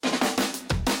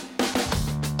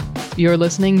You're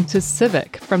listening to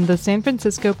Civic from the San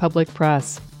Francisco Public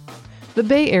Press. The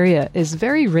Bay Area is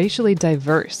very racially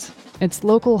diverse. Its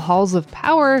local halls of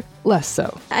power, less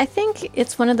so. I think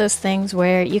it's one of those things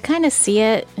where you kind of see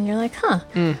it and you're like,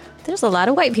 there's a lot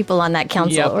of white people on that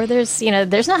council, or there's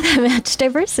not that much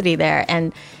diversity there.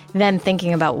 And then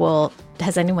thinking about, well,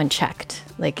 has anyone checked?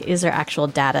 Like, is there actual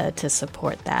data to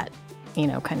support that,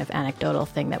 kind of anecdotal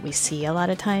thing that we see a lot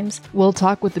of times? We'll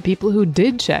talk with the people who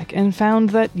did check and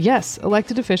found that, yes,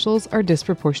 elected officials are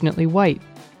disproportionately white.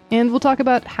 And we'll talk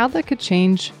about how that could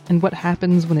change and what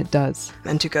happens when it does.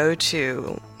 And to go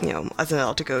to, as an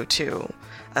adult, to go to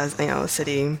a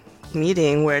city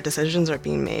meeting where decisions are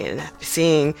being made and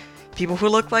seeing people who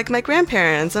look like my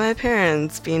grandparents and my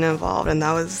parents being involved. And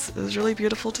it was really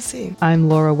beautiful to see. I'm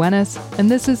Laura Wennis,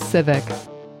 and this is Civic.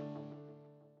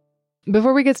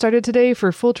 Before we get started today,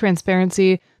 for full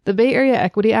transparency, the Bay Area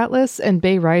Equity Atlas and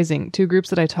Bay Rising, two groups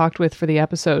that I talked with for the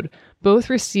episode, both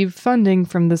received funding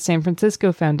from the San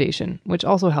Francisco Foundation, which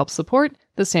also helps support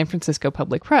the San Francisco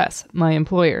Public Press, my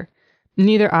employer.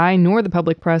 Neither I nor the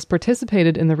public press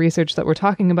participated in the research that we're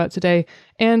talking about today,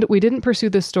 and we didn't pursue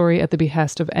this story at the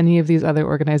behest of any of these other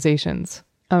organizations.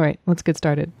 All right, let's get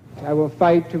started. I will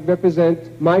fight to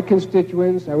represent my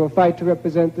constituents. I will fight to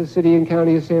represent the city and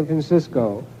county of San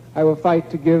Francisco. I will fight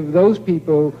to give those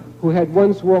people who had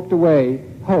once walked away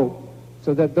hope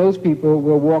so that those people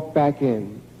will walk back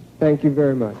in. Thank you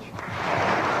very much.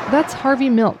 That's Harvey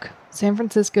Milk, San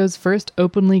Francisco's first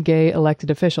openly gay elected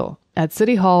official, at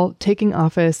City Hall taking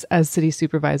office as city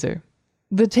supervisor.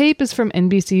 The tape is from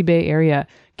NBC Bay Area,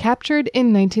 captured in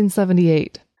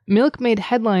 1978. Milk made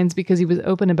headlines because he was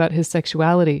open about his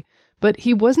sexuality, but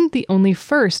he wasn't the only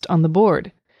first on the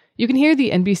board. You can hear the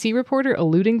NBC reporter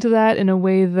alluding to that in a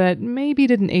way that maybe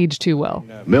didn't age too well.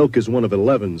 Milk is one of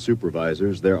 11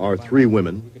 supervisors. There are 3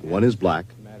 women. One is black.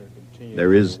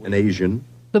 There is an Asian.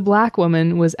 The black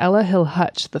woman was Ella Hill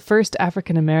Hutch, the first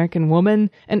African-American woman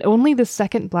and only the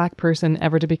second black person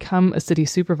ever to become a city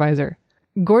supervisor.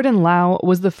 Gordon Lau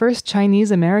was the first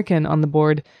Chinese-American on the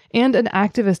board and an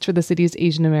activist for the city's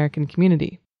Asian American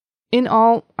community. In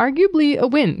all, arguably a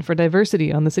win for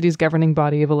diversity on the city's governing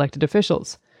body of elected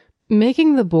officials.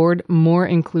 Making the board more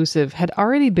inclusive had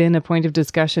already been a point of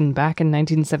discussion back in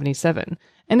 1977,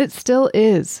 and it still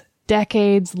is,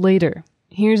 decades later.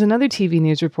 Here's another TV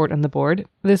news report on the board,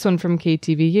 this one from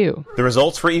KTVU. The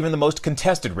results for even the most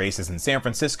contested races in San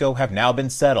Francisco have now been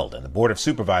settled, and the Board of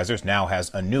Supervisors now has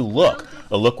a new look,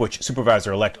 a look which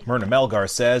Supervisor-elect Myrna Melgar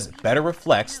says better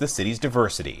reflects the city's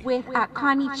diversity. With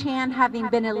Connie Chan having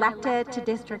been elected to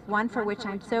District 1, for which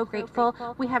I'm so grateful,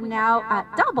 we have now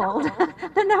doubled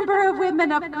the number of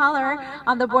women of color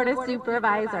on the Board of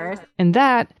Supervisors. And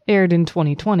that aired in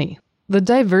 2020. The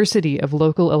diversity of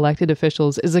local elected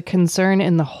officials is a concern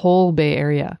in the whole Bay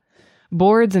Area.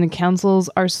 Boards and councils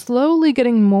are slowly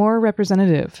getting more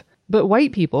representative, but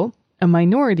white people, a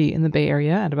minority in the Bay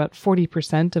Area at about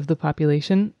 40% of the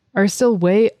population, are still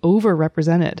way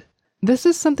overrepresented. This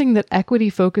is something that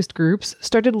equity-focused groups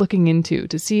started looking into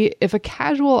to see if a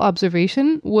casual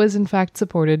observation was in fact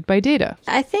supported by data.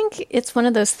 I think it's one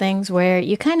of those things where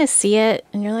you kind of see it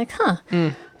and you're like,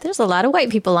 there's a lot of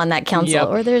white people on that council,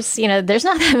 or there's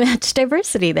not that much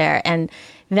diversity there. And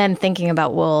then thinking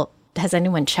about, well, has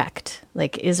anyone checked?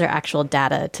 Like, is there actual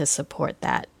data to support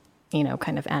that,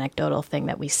 kind of anecdotal thing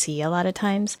that we see a lot of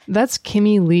times? That's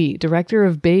Kimmy Lee, director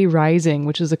of Bay Rising,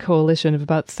 which is a coalition of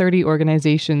about 30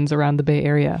 organizations around the Bay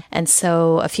Area. And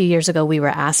so a few years ago, we were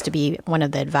asked to be one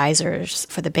of the advisors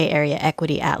for the Bay Area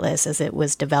Equity Atlas as it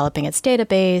was developing its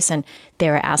database. And they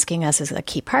were asking us as a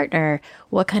key partner,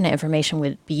 what kind of information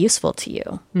would be useful to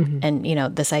you? Mm-hmm.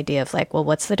 And, this idea of like, well,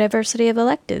 what's the diversity of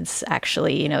electeds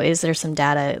actually? Is there some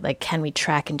data, like, can we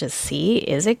track and just see,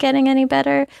 is it getting any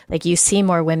better? Like, you see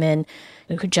more women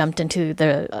who jumped into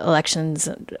the elections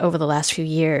over the last few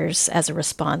years as a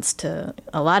response to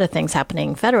a lot of things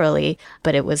happening federally.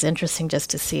 But it was interesting just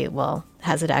to see, well,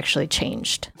 has it actually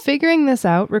changed? Figuring this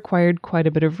out required quite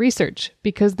a bit of research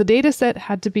because the data set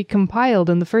had to be compiled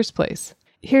in the first place.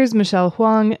 Here's Michelle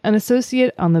Huang, an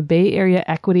associate on the Bay Area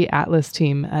Equity Atlas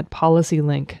team at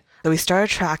PolicyLink. So we started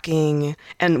tracking,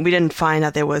 and we didn't find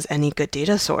that there was any good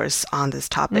data source on this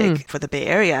topic for the Bay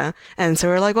Area. And so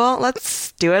we're like, well,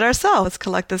 let's do it ourselves. Let's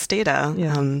collect this data.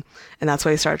 Yeah. And that's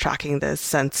why we started tracking this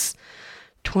since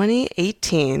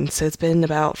 2018. So it's been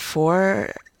about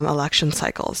 4 election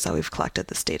cycles that we've collected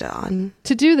this data on.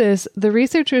 To do this, the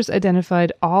researchers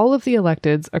identified all of the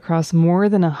electeds across more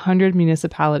than 100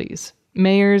 municipalities.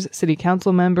 Mayors, city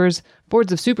council members,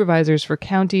 boards of supervisors for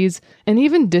counties, and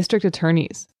even district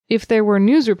attorneys. If there were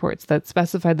news reports that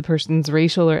specified the person's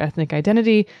racial or ethnic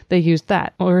identity, they used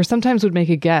that, or sometimes would make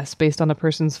a guess based on a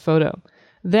person's photo.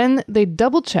 Then they'd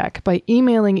double-check by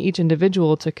emailing each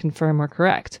individual to confirm or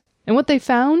correct. And what they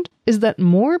found is that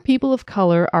more people of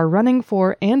color are running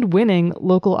for and winning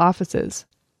local offices.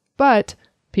 But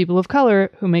people of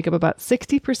color, who make up about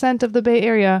 60% of the Bay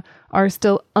Area, are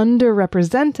still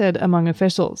underrepresented among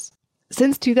officials.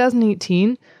 Since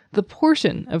 2018, the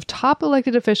portion of top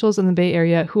elected officials in the Bay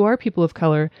Area who are people of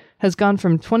color has gone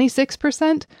from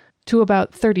 26% to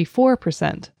about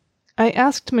 34%. I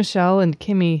asked Michelle and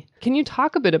Kimmy, can you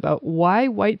talk a bit about why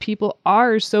white people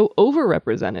are so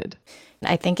overrepresented?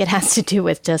 I think it has to do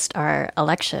with just our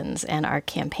elections and our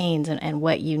campaigns and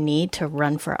what you need to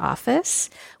run for office.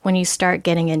 When you start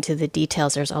getting into the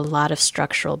details, there's a lot of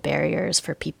structural barriers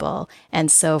for people.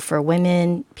 And so for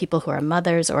women, people who are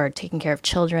mothers or taking care of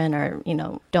children or,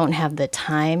 don't have the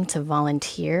time to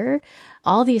volunteer,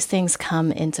 all these things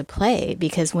come into play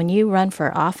because when you run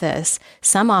for office,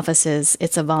 some offices,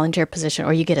 it's a volunteer position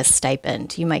or you get a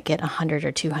stipend. You might get $100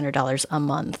 or $200 a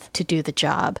month to do the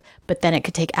job, but then it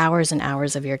could take hours and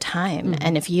hours of your time. Mm-hmm.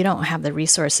 And if you don't have the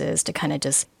resources to kind of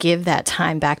just give that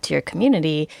time back to your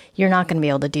community, you're not going to be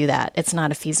able to do that. It's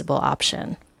not a feasible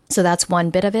option. So that's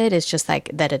one bit of it, is just like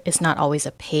that it's not always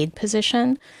a paid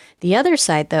position. The other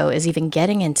side, though, is even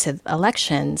getting into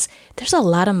elections, there's a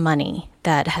lot of money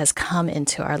that has come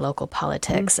into our local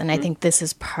politics. Mm-hmm. And I think this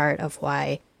is part of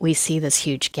why we see this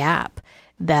huge gap,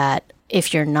 that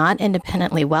if you're not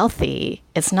independently wealthy,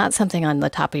 it's not something on the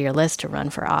top of your list to run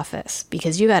for office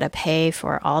because you got to pay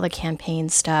for all the campaign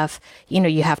stuff.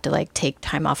 You have to take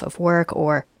time off of work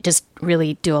or just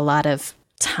really do a lot of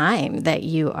time that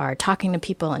you are talking to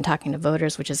people and talking to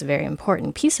voters, which is a very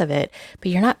important piece of it, but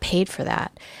you're not paid for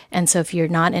that. And so if you're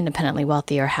not independently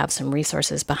wealthy or have some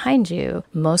resources behind you,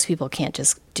 most people can't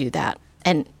just do that.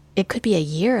 And it could be a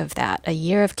year of that, a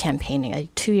year of campaigning,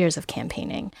 2 years of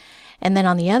campaigning. And then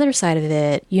on the other side of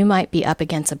it, you might be up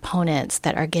against opponents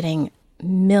that are getting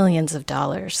millions of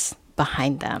dollars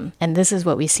behind them. And this is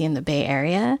what we see in the Bay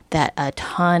Area, that a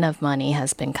ton of money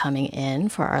has been coming in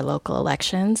for our local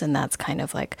elections. And that's kind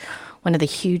of one of the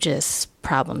hugest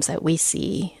problems that we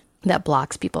see that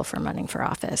blocks people from running for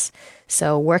office.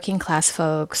 So working class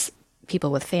folks,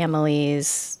 people with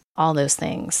families, all those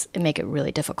things, it make it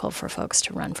really difficult for folks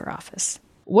to run for office.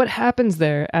 What happens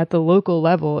there at the local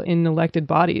level in elected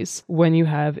bodies when you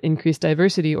have increased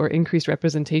diversity or increased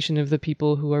representation of the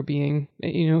people who are being,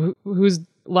 whose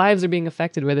lives are being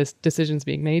affected by this decisions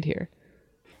being made here?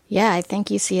 Yeah, I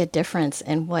think you see a difference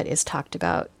in what is talked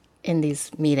about in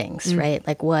these meetings, right?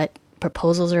 Like what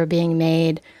proposals are being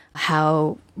made,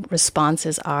 how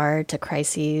responses are to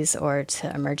crises or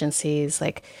to emergencies.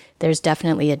 There's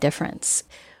definitely a difference.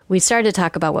 We started to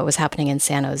talk about what was happening in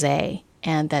San Jose,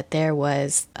 and that there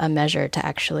was a measure to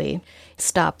actually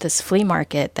stop this flea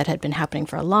market that had been happening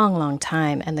for a long, long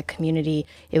time. And the community,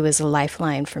 it was a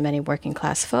lifeline for many working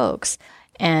class folks.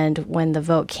 And when the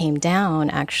vote came down,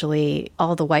 actually,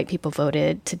 all the white people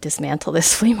voted to dismantle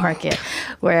this flea market.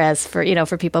 Whereas for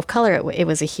people of color, it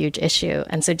was a huge issue.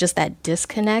 And so just that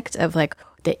disconnect of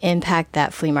the impact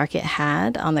that flea market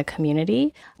had on the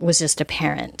community was just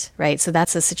apparent, right? So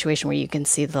that's a situation where you can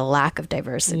see the lack of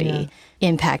diversity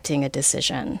impacting a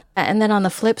decision. And then on the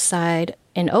flip side,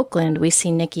 in Oakland, we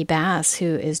see Nikki Bass, who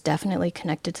is definitely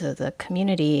connected to the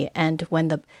community. And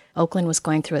when Oakland was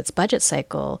going through its budget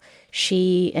cycle,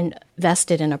 she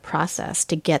invested in a process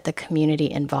to get the community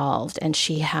involved. And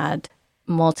she had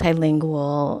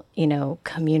multilingual,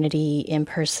 community,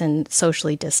 in-person,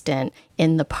 socially distant,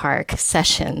 in the park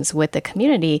sessions with the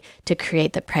community to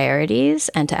create the priorities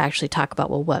and to actually talk about,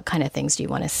 what kind of things do you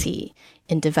want to see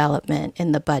in development,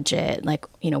 in the budget,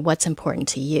 what's important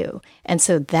to you. And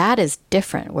so that is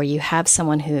different, where you have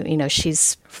someone who,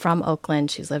 she's from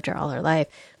Oakland, she's lived here all her life,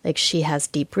 she has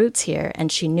deep roots here,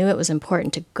 and she knew it was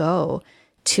important to go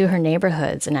to her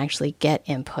neighborhoods and actually get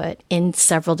input in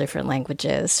several different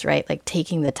languages, right?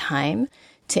 Taking the time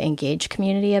to engage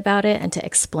community about it and to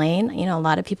explain. A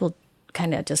lot of people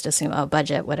kind of just assume,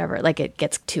 budget, whatever, it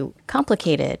gets too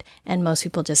complicated. And most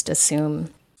people just assume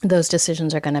those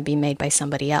decisions are going to be made by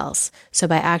somebody else. So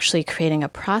by actually creating a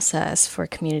process for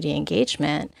community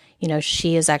engagement,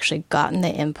 she has actually gotten the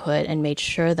input and made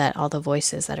sure that all the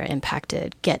voices that are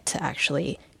impacted get to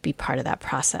actually be part of that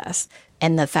process.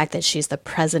 And the fact that she's the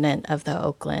president of the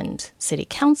Oakland City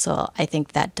Council, I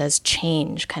think that does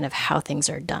change kind of how things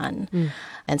are done.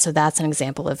 And so that's an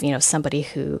example of, somebody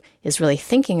who is really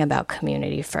thinking about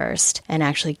community first and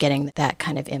actually getting that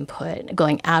kind of input,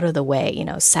 going out of the way,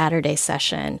 Saturday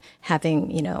session,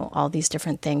 having, all these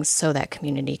different things so that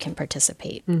community can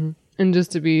participate. Mm-hmm. And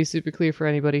just to be super clear for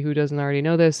anybody who doesn't already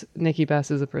know this, Nikki Bass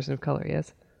is a person of color,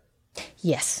 yes?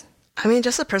 Yes. I mean,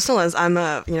 just a personal lens, I'm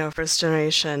a,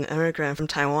 first-generation immigrant from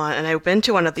Taiwan, and I've been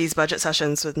to one of these budget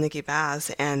sessions with Nikki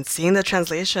Bass, and seeing the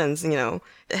translations, it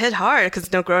hit hard, because,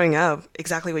 growing up,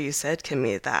 exactly what you said,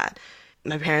 Kimmy, that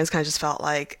my parents kind of just felt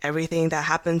like everything that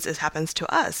happens happens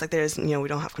to us. Like, there's, we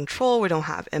don't have control, we don't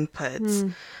have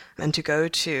inputs. And to go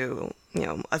to,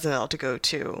 as an adult, to go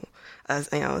to,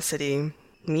 a city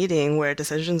meeting where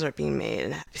decisions are being made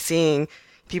and seeing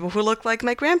people who look like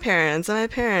my grandparents and my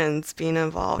parents being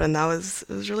involved. And it was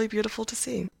really beautiful to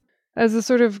see. As a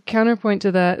sort of counterpoint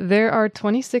to that, there are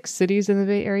 26 cities in the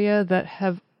Bay Area that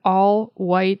have all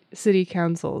white city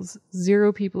councils,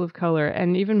 0 people of color.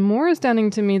 And even more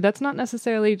astounding to me, that's not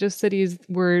necessarily just cities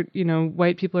where,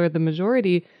 white people are the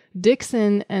majority.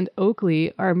 Dixon and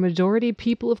Oakley are majority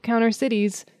people of color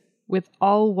cities with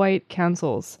all white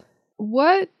councils.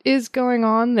 What is going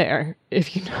on there,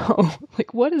 if you know?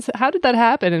 How did that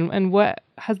happen, and what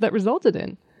has that resulted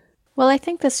in? Well, I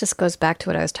think this just goes back to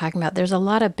what I was talking about. There's a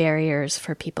lot of barriers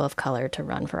for people of color to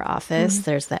run for office.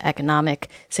 There's the economic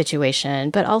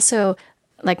situation, but also,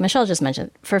 like Michelle just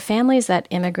mentioned, for families that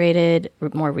immigrated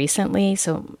more recently,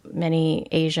 so many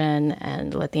Asian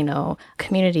and Latino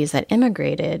communities that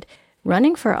immigrated,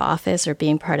 running for office or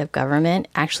being part of government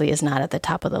actually is not at the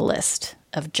top of the list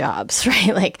of jobs,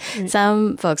 right?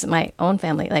 Some folks, my own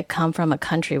family, come from a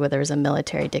country where there was a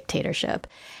military dictatorship.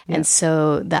 Yeah. And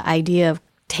so the idea of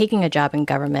taking a job in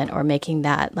government or making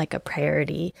that a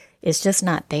priority is just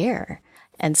not there.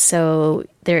 And so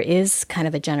there is kind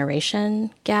of a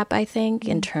generation gap, I think,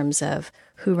 in terms of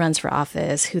who runs for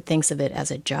office, who thinks of it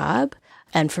as a job.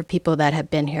 And for people that have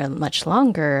been here much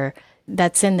longer,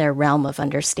 that's in their realm of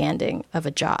understanding of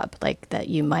a job, that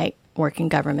you might work in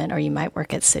government or you might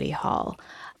work at City Hall.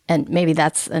 And maybe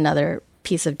that's another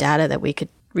piece of data that we could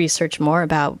research more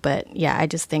about. But yeah, I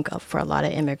just think for a lot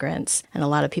of immigrants and a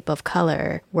lot of people of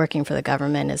color, working for the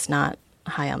government is not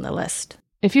high on the list.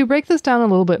 If you break this down a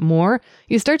little bit more,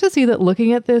 you start to see that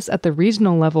looking at this at the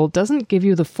regional level doesn't give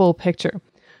you the full picture.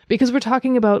 Because we're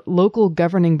talking about local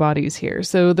governing bodies here,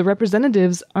 so the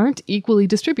representatives aren't equally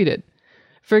distributed.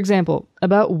 For example,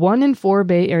 about 1 in 4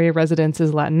 Bay Area residents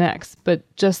is Latinx, but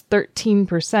just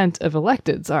 13% of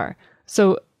electeds are.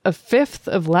 So a fifth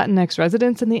of Latinx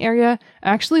residents in the area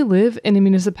actually live in a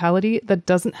municipality that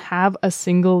doesn't have a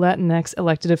single Latinx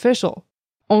elected official.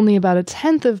 Only about a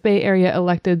tenth of Bay Area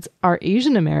electeds are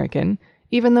Asian American,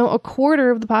 even though a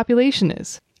quarter of the population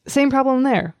is. Same problem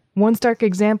there. One stark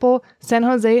example, San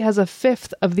Jose has a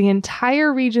fifth of the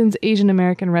entire region's Asian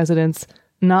American residents,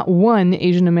 not one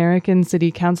Asian American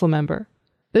city council member.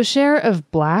 The share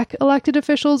of Black elected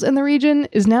officials in the region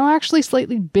is now actually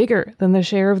slightly bigger than the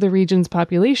share of the region's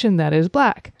population that is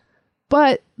Black.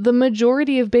 But the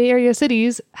majority of Bay Area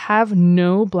cities have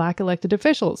no Black elected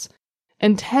officials,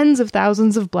 and tens of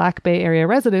thousands of Black Bay Area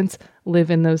residents live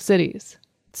in those cities.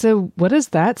 So what does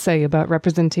that say about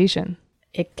representation?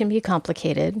 It can be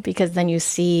complicated because then you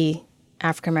see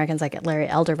African Americans like Larry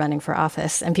Elder running for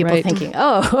office and people thinking,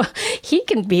 oh, he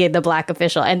can be the Black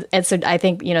official. And so I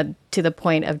think, to the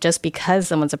point of just because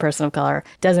someone's a person of color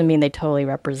doesn't mean they totally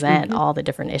represent all the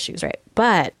different issues, right?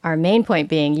 But our main point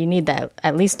being you need that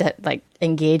at least to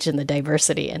engage in the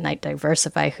diversity and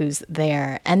diversify who's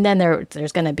there. And then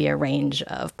there's going to be a range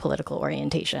of political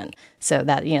orientation. So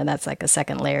that, that's a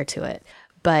second layer to it.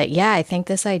 But yeah, I think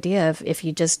this idea of if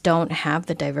you just don't have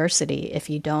the diversity, if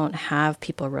you don't have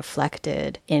people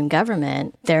reflected in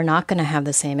government, they're not going to have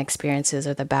the same experiences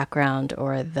or the background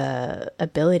or the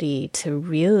ability to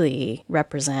really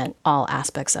represent all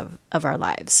aspects of our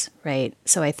lives, right?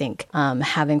 So I think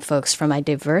having folks from a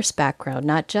diverse background,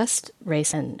 not just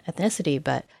race and ethnicity,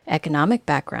 but economic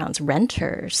backgrounds,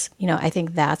 renters, I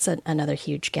think that's another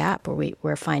huge gap where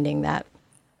we're finding that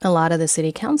a lot of the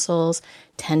city councils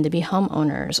tend to be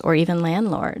homeowners or even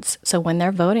landlords. So when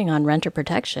they're voting on renter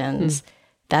protections,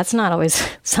 that's not always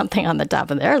something on the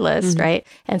top of their list, right?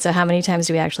 And so how many times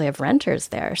do we actually have renters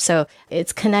there? So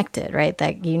it's connected, right?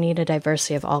 That you need a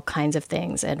diversity of all kinds of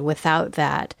things. And without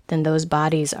that, then those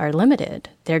bodies are limited.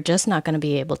 They're just not going to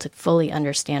be able to fully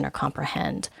understand or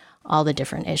comprehend all the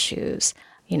different issues.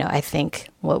 I think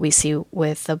what we see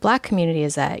with the Black community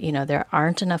is that, there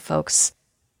aren't enough folks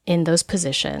in those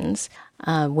positions.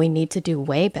 We need to do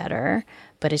way better,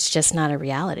 but it's just not a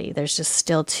reality. There's just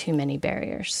still too many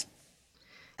barriers.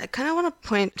 I kind of want to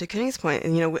point to Kenny's point,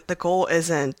 and the goal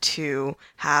isn't to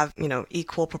have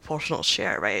equal proportional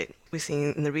share, right? We've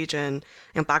seen in the region,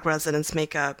 Black residents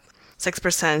make up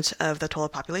 6% of the total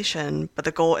population, but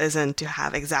the goal isn't to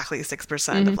have exactly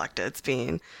 6% of electeds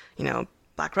being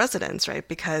Black residents, right?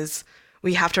 Because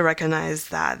we have to recognize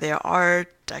that there are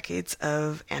decades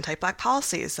of anti-Black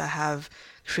policies that have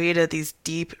created these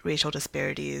deep racial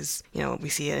disparities. We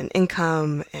see it in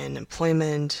income, in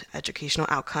employment, educational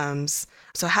outcomes.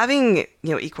 So having,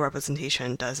 equal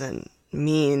representation doesn't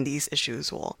mean these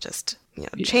issues will just,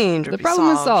 change or the be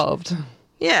problem solved. is solved.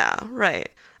 Yeah, right.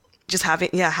 Just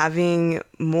having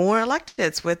more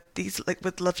electeds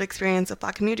with lived experience of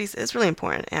Black communities is really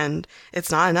important. And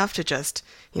it's not enough to just,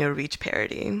 reach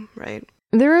parity, right?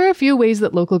 There are a few ways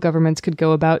that local governments could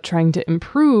go about trying to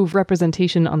improve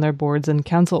representation on their boards and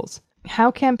councils.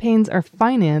 How campaigns are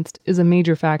financed is a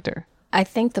major factor. I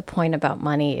think the point about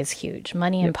money is huge.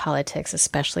 Money in politics,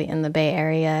 especially in the Bay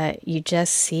Area, you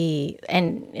just see,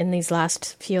 and in these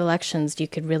last few elections, you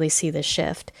could really see the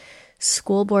shift.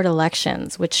 School board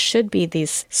elections, which should be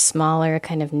these smaller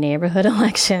kind of neighborhood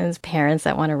elections, parents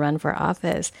that want to run for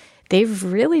office, they've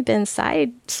really been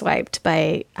sideswiped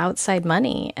by outside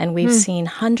money. And we've seen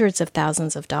hundreds of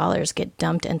thousands of dollars get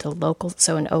dumped into local.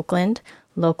 So in Oakland,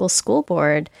 local school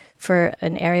board for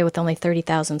an area with only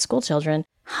 30,000 school children,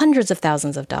 hundreds of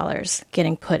thousands of dollars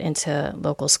getting put into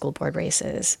local school board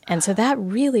races. And so that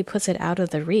really puts it out of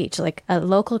the reach. Like a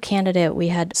local candidate, we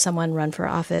had someone run for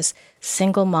office,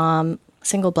 single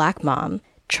Black mom,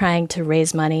 trying to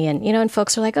raise money. And,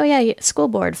 folks are like, oh yeah, school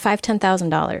board, $5,000,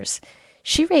 $10,000.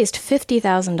 She raised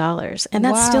 $50,000, and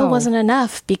that still wasn't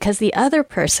enough because the other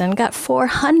person got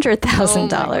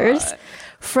 $400,000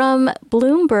 from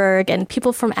Bloomberg and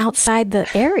people from outside the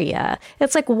area.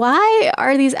 It's like, why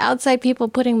are these outside people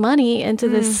putting money into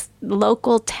this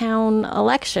local town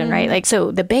election, right? Like,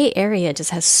 so the Bay Area just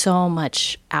has so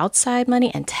much outside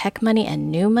money and tech money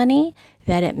and new money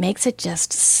that it makes it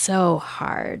just so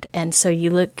hard. And so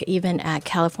you look even at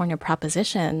California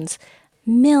propositions,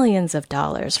 millions of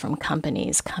dollars from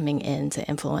companies coming in to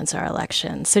influence our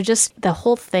elections. So just the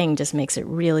whole thing just makes it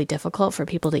really difficult for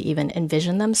people to even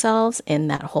envision themselves in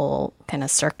that whole kind of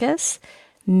circus.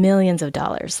 Millions of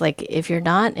dollars. Like if you're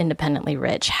not independently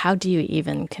rich, how do you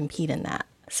even compete in that?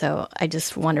 So I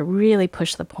just want to really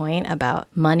push the point about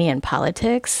money and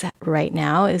politics right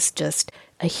now is just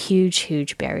a huge,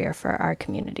 huge barrier for our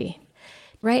community.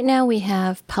 Right now, we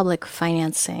have public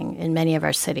financing in many of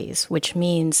our cities, which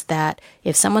means that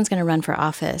if someone's going to run for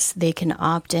office, they can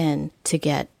opt in to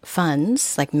get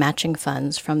funds, like matching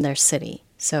funds from their city.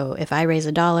 So if I raise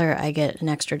 $1, I get an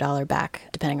extra $1 back,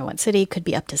 depending on what city, could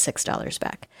be up to $6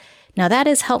 back. Now, that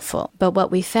is helpful, but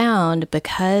what we found,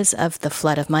 because of the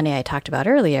flood of money I talked about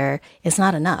earlier, is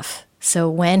not enough. So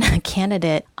when a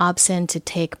candidate opts in to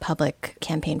take public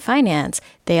campaign finance,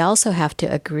 they also have to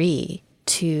agree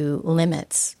to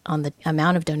limits on the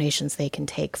amount of donations they can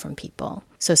take from people.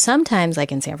 So sometimes,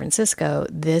 like in San Francisco,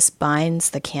 this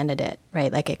binds the candidate,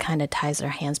 right? Like it kind of ties their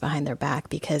hands behind their back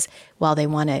because while they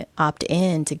want to opt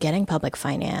in to getting public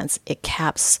finance, it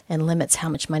caps and limits how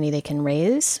much money they can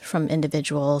raise from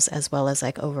individuals as well as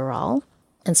like overall.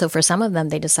 And so for some of them,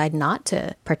 they decide not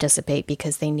to participate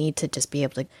because they need to just be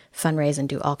able to fundraise and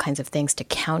do all kinds of things to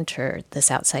counter this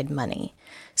outside money.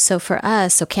 So for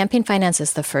us, so campaign finance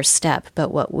is the first step, but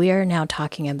what we're now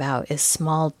talking about is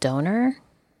small donor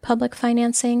public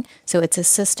financing. So it's a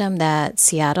system that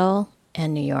Seattle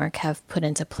and New York have put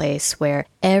into place where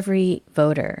every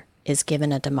voter is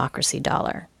given a democracy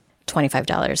dollar,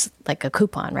 $25, like a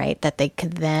coupon, right, that they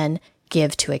could then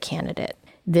give to a candidate.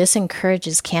 This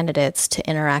encourages candidates to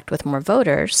interact with more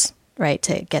voters, right,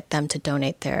 to get them to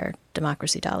donate their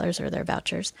democracy dollars or their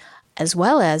vouchers, as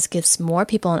well as gives more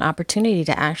people an opportunity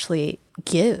to actually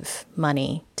give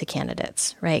money to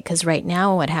candidates, right? Because right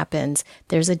now what happens,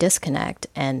 there's a disconnect.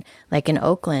 And like in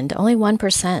Oakland, only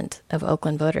 1% of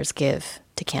Oakland voters give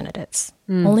to candidates.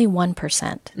 Only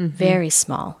 1%. Very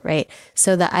small, right?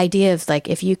 So the idea of like,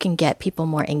 if you can get people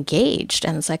more engaged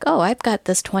and it's like, oh, I've got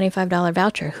this $25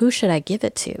 voucher, who should I give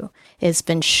it to? It's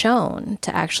been shown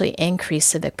to actually increase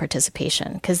civic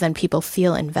participation because then people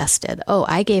feel invested. Oh,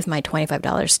 I gave my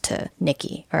 $25 to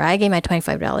Nikki, or I gave my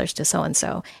 $25 to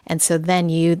so-and-so. And so then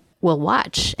you will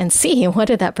watch and see what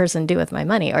did that person do with my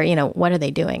money, or, you know, what are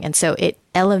they doing? And so it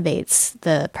elevates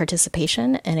the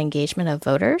participation and engagement of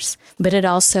voters, but it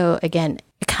also, again,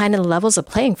 it kind of levels a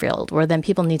playing field where then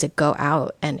people need to go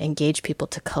out and engage people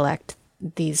to collect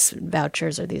these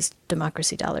vouchers or these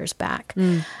democracy dollars back.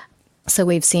 So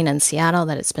we've seen in Seattle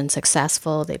that it's been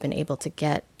successful. They've been able to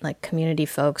get like community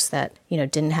folks that,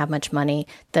 didn't have much money.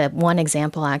 The one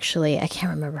example, actually, I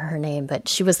can't remember her name, but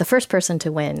she was the first person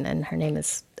to win, and her name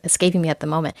is escaping me at the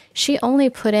moment. She only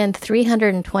put in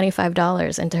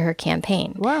 $325 into her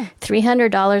campaign. Wow.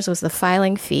 $300 was the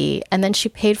filing fee, and then she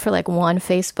paid for like one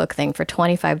Facebook thing for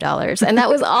 $25, and that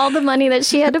was all the money that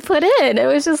she had to put in. It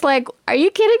was just like, are you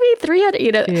kidding me?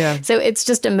 300, Yeah. So it's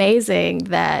just amazing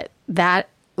that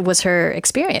was her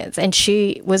experience, and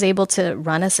she was able to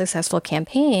run a successful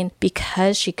campaign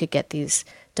because she could get these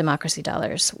democracy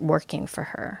dollars working for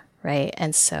her, right?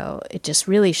 And so it just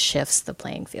really shifts the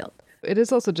playing field. It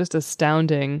is also just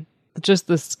astounding, just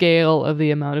the scale of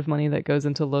the amount of money that goes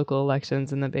into local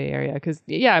elections in the Bay Area. Because,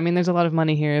 there's a lot of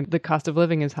money here. The cost of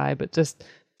living is high, but just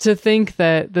to think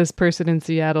that this person in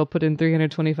Seattle put in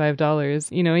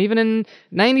 $325, even in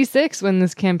 96 when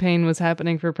this campaign was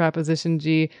happening for Proposition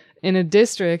G, in a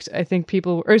district, I think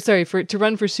to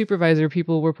run for supervisor,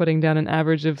 people were putting down an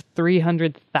average of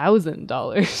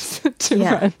 $300,000 to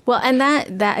run. Well, and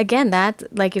that again,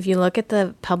 like if you look at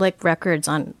the public records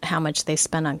on how much they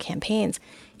spend on campaigns,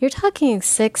 you're talking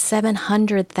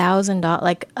 $600,000-$700,000,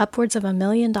 like upwards of $1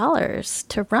 million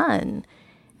to run.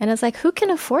 And it's like, who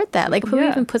can afford that? Like, who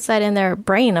even puts that in their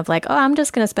brain of like, oh, I'm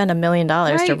just going to spend $1 million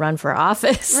to run for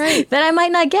office that I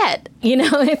might not get?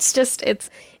 It's just,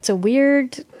 it's a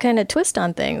weird kind of twist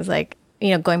on things. Like,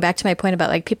 going back to my point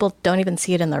about like, people don't even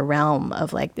see it in the realm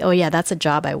of like, oh yeah, that's a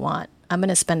job I want. I'm going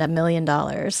to spend $1 million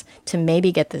to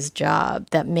maybe get this job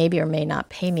that maybe or may not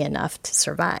pay me enough to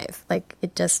survive. Like,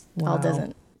 it just all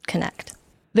doesn't connect.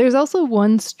 There's also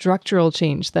one structural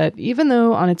change that, even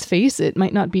though on its face it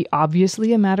might not be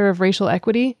obviously a matter of racial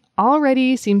equity,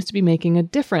 already seems to be making a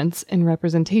difference in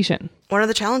representation. One of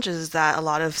the challenges is that a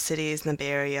lot of cities in the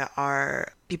Bay Area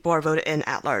people are voted in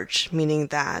at large, meaning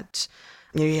that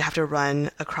you have to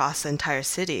run across the entire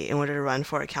city in order to run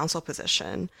for a council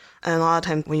position. And a lot of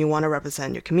times when you want to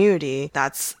represent your community,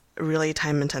 that's really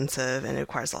time intensive and it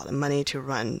requires a lot of money to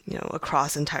run,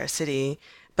 across the entire city.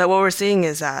 But what we're seeing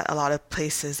is that a lot of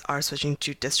places are switching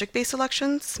to district-based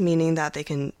elections, meaning that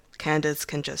candidates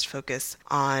can just focus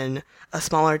on a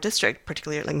smaller district,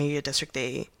 particularly like maybe a district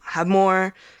they have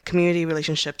more community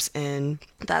relationships in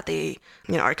that they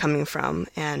are coming from.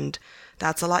 And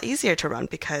that's a lot easier to run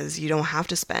because you don't have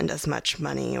to spend as much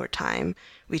money or time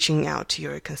reaching out to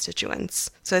your constituents.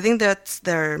 So I think that's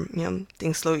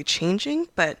things slowly changing,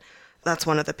 but that's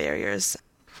one of the barriers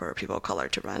for people of color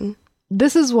to run.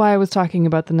 This is why I was talking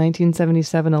about the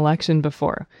 1977 election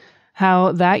before.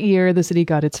 How that year the city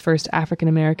got its first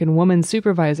African-American woman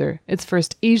supervisor, its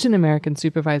first Asian American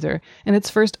supervisor, and its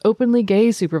first openly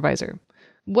gay supervisor.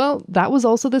 Well, that was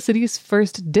also the city's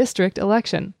first district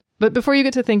election. But before you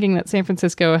get to thinking that San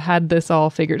Francisco had this all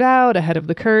figured out ahead of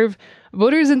the curve,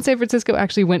 voters in San Francisco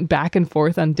actually went back and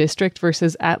forth on district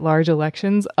versus at-large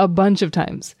elections a bunch of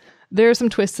times. There are some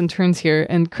twists and turns here,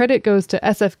 and credit goes to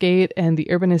SF Gate and the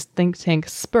urbanist think tank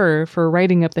Spur for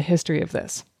writing up the history of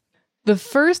this. The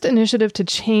first initiative to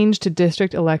change to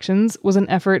district elections was an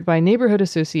effort by neighborhood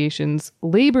associations,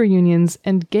 labor unions,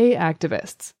 and gay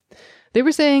activists. They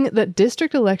were saying that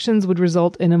district elections would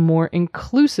result in a more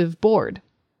inclusive board.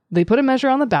 They put a measure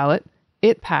on the ballot,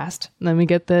 it passed, and then we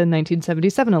get the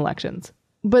 1977 elections.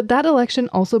 But that election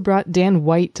also brought Dan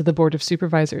White to the Board of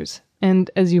Supervisors.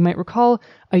 And as you might recall,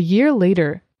 a year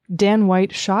later, Dan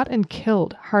White shot and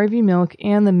killed Harvey Milk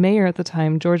and the mayor at the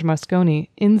time, George Moscone,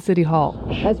 in City Hall.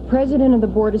 As president of the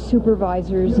Board of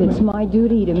Supervisors, it's my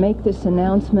duty to make this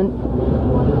announcement.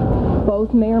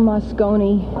 Both Mayor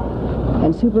Moscone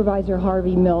and Supervisor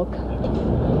Harvey Milk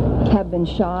have been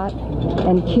shot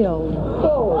and killed.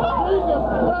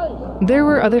 There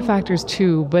were other factors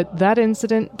too, but that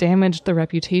incident damaged the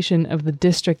reputation of the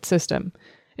district system.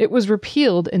 It was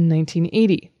repealed in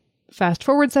 1980. Fast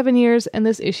forward 7 years, and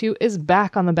this issue is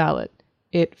back on the ballot.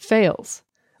 It fails.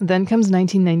 Then comes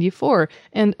 1994,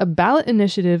 and a ballot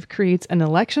initiative creates an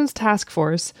elections task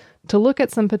force to look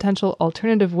at some potential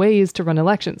alternative ways to run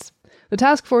elections. The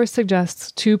task force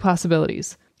suggests two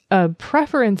possibilities: a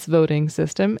preference voting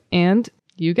system and,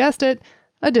 you guessed it,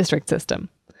 a district system.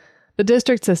 The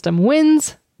district system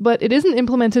wins, but it isn't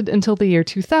implemented until the year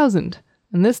 2000,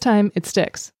 and this time it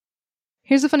sticks.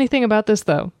 Here's the funny thing about this,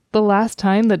 though. The last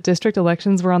time that district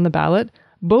elections were on the ballot,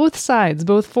 both sides,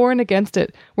 both for and against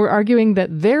it, were arguing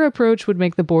that their approach would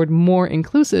make the board more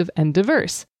inclusive and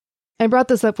diverse. I brought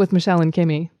this up with Michelle and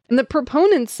Kimmy, and the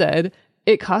proponents said,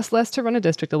 it costs less to run a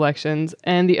district elections,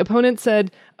 and the opponent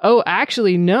said, oh,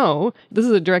 actually, no. This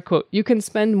is a direct quote. You can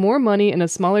spend more money in a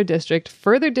smaller district,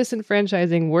 further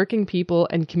disenfranchising working people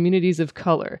and communities of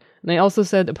color. And they also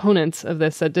said, opponents of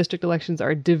this said district elections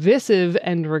are divisive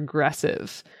and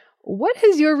regressive. What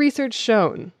has your research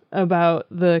shown about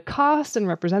the cost and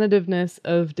representativeness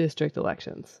of district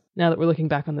elections, now that we're looking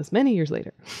back on this many years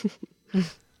later?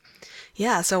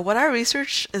 Yeah, so what our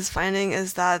research is finding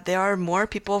is that there are more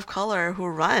people of color who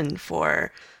run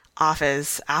for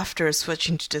office after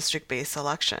switching to district-based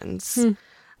elections.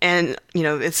 And,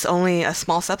 it's only a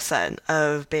small subset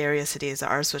of Bay Area cities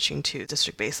that are switching to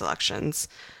district-based elections.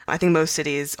 I think most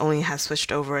cities only have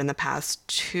switched over in the past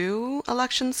 2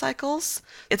 election cycles.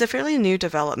 It's a fairly new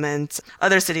development.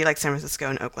 Other cities like San Francisco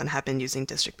and Oakland have been using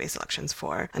district-based elections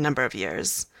for a number of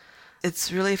years.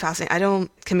 It's really fascinating.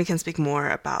 Kimmy can speak more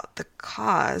about the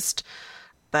cost,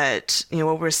 but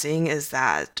what we're seeing is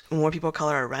that more people of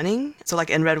color are running. So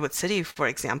like in Redwood City, for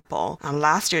example,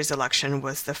 last year's election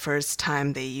was the first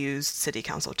time they used city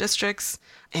council districts,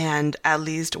 and at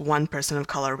least one person of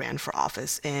color ran for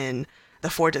office in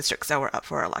the 4 districts that were up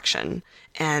for election.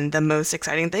 And the most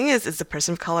exciting thing is the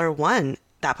person of color won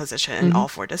that position in all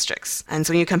 4 districts. And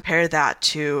so when you compare that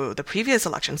to the previous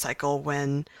election cycle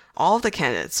when all of the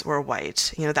candidates were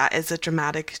white, that is a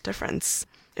dramatic difference.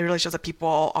 It really shows that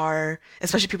people are,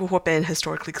 especially people who have been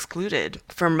historically excluded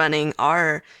from running,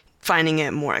 are finding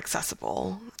it more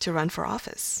accessible to run for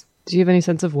office. Do you have any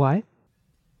sense of why?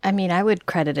 I mean, I would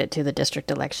credit it to the district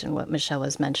election, what Michelle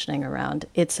was mentioning around.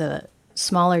 It's a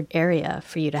smaller area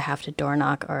for you to have to door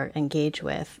knock or engage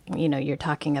with. You're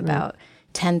talking about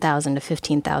 10,000 to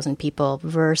 15,000 people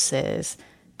versus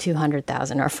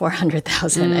 200,000 or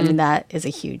 400,000. I mean, that is a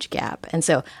huge gap. And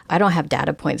so I don't have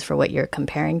data points for what you're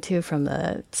comparing to from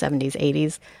the 70s,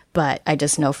 80s, but I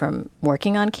just know from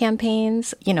working on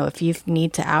campaigns, if you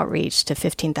need to outreach to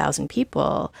 15,000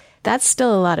 people, that's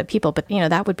still a lot of people, but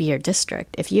that would be your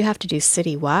district. If you have to do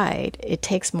citywide, it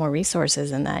takes more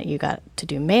resources in that. You got to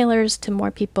do mailers to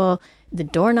more people. The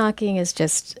door knocking is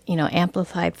just,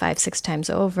 amplified 5-6 times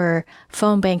over.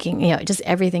 Phone banking, just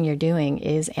everything you're doing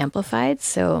is amplified.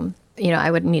 So, I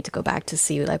would need to go back to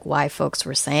see why folks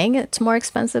were saying it's more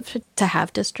expensive to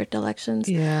have district elections.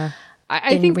 Yeah.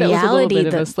 I think that was a little bit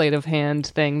of a sleight of hand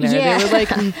thing there. Yeah. They were like,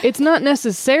 it's not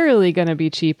necessarily going to be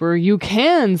cheaper. You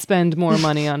can spend more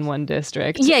money on one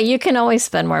district. Yeah, you can always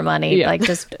spend more money. Yeah.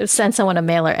 Just send someone a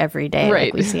mailer every day, right,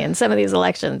 like we see in some of these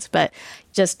elections. But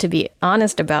just to be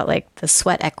honest about the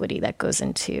sweat equity that goes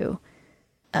into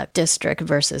a district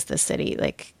versus the city,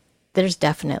 there's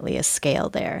definitely a scale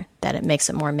there that it makes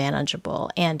it more manageable.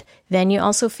 And then you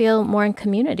also feel more in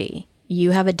community.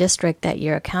 You have a district that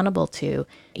you're accountable to.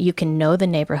 You can know the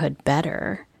neighborhood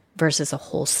better versus a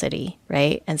whole city,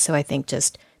 right? And so I think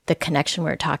just the connection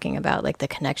we're talking about, the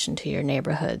connection to your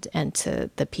neighborhood and to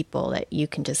the people that you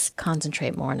can just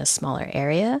concentrate more in a smaller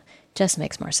area just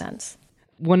makes more sense.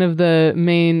 One of the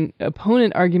main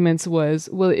opponent arguments was,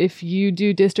 well, if you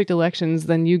do district elections,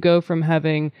 then you go from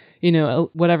having,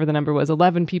 whatever the number was,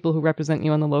 11 people who represent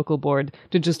you on the local board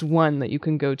to just one that you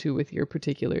can go to with your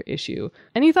particular issue.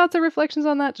 Any thoughts or reflections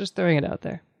on that? Just throwing it out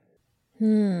there.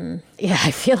 Yeah, I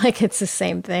feel like it's the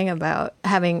same thing about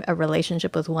having a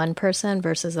relationship with one person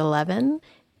versus 11.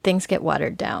 Things get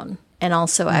watered down. And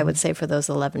also, I would say for those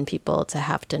 11 people to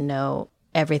have to know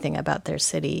everything about their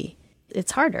city,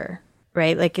 it's harder.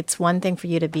 Right? It's one thing for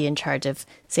you to be in charge of,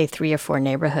 say, 3 or 4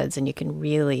 neighborhoods, and you can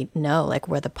really know,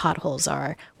 where the potholes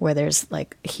are, where there's, a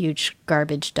huge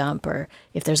garbage dump, or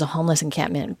if there's a homeless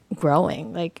encampment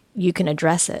growing, you can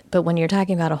address it. But when you're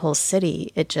talking about a whole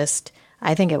city,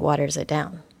 I think it waters it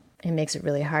down. It makes it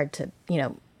really hard to,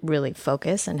 really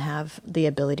focus and have the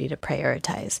ability to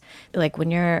prioritize. When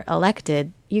you're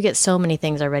elected, you get so many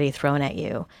things already thrown at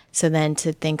you. So then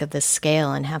to think of the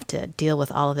scale and have to deal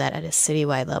with all of that at a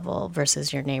citywide level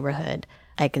versus your neighborhood,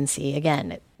 I can see,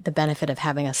 again, the benefit of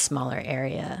having a smaller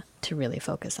area to really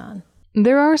focus on.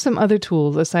 There are some other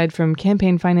tools aside from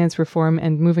campaign finance reform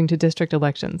and moving to district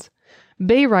elections.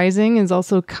 Bay Rising is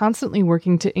also constantly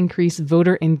working to increase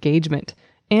voter engagement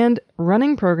and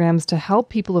running programs to help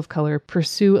people of color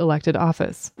pursue elected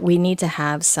office. We need to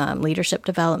have some leadership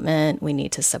development. We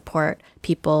need to support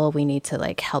people. We need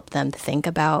to help them think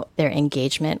about their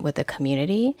engagement with the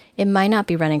community. It might not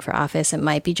be running for office. It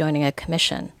might be joining a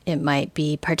commission. It might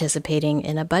be participating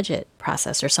in a budget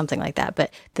process or something like that.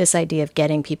 But this idea of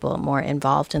getting people more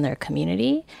involved in their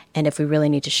community, and if we really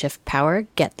need to shift power,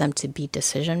 get them to be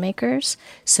decision makers.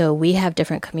 So we have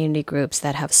different community groups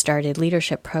that have started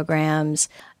leadership programs.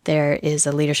 There is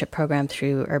a leadership program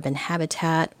through Urban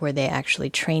Habitat where they actually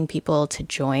train people to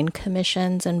join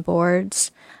commissions and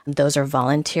boards. Those are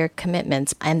volunteer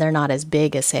commitments, and they're not as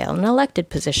big as, say, an elected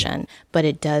position, but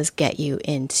it does get you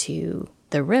into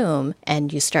the room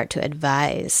and you start to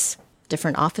advise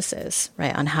different offices,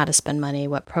 right, on how to spend money,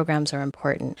 what programs are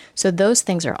important. So those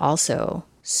things are also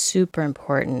super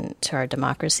important to our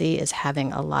democracy, is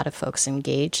having a lot of folks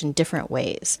engaged in different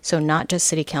ways. So not just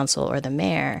city council or the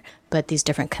mayor, but these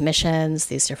different commissions,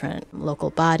 these different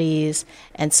local bodies.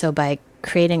 And so by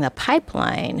creating a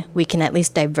pipeline, we can at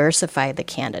least diversify the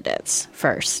candidates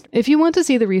first. If you want to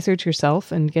see the research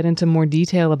yourself and get into more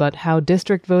detail about how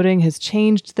district voting has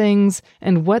changed things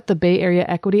and what the Bay Area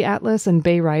Equity Atlas and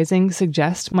Bay Rising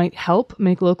suggest might help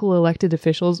make local elected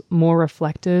officials more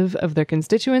reflective of their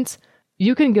constituents,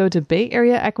 you can go to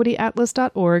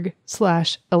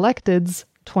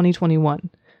bayareaequityatlas.org/electeds2021.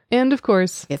 And of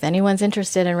course, if anyone's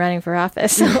interested in running for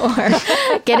office or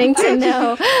getting to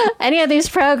know any of these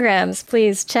programs,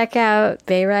 please check out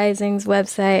Bay Rising's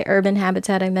website. Urban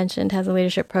Habitat, I mentioned, has a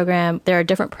leadership program. There are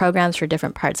different programs for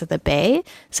different parts of the Bay.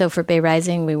 So for Bay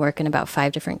Rising, we work in about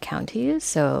 5 different counties.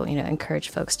 So, encourage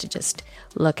folks to just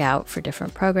look out for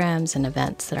different programs and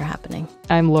events that are happening.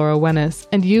 I'm Laura Wennis,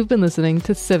 and you've been listening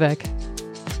to Civic.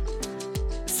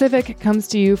 Civic comes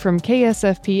to you from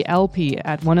KSFP LP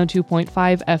at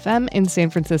 102.5 FM in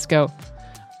San Francisco.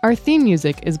 Our theme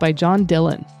music is by John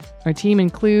Dillon. Our team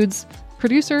includes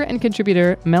producer and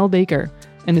contributor Mel Baker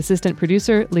and assistant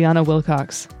producer Liana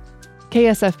Wilcox.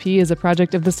 KSFP is a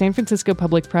project of the San Francisco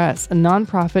Public Press, a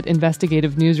nonprofit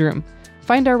investigative newsroom.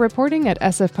 Find our reporting at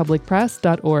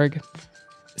sfpublicpress.org.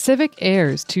 Civic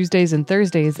airs Tuesdays and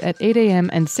Thursdays at 8 a.m.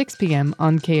 and 6 p.m.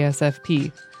 on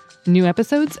KSFP. New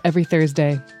episodes every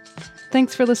Thursday.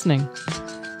 Thanks for listening.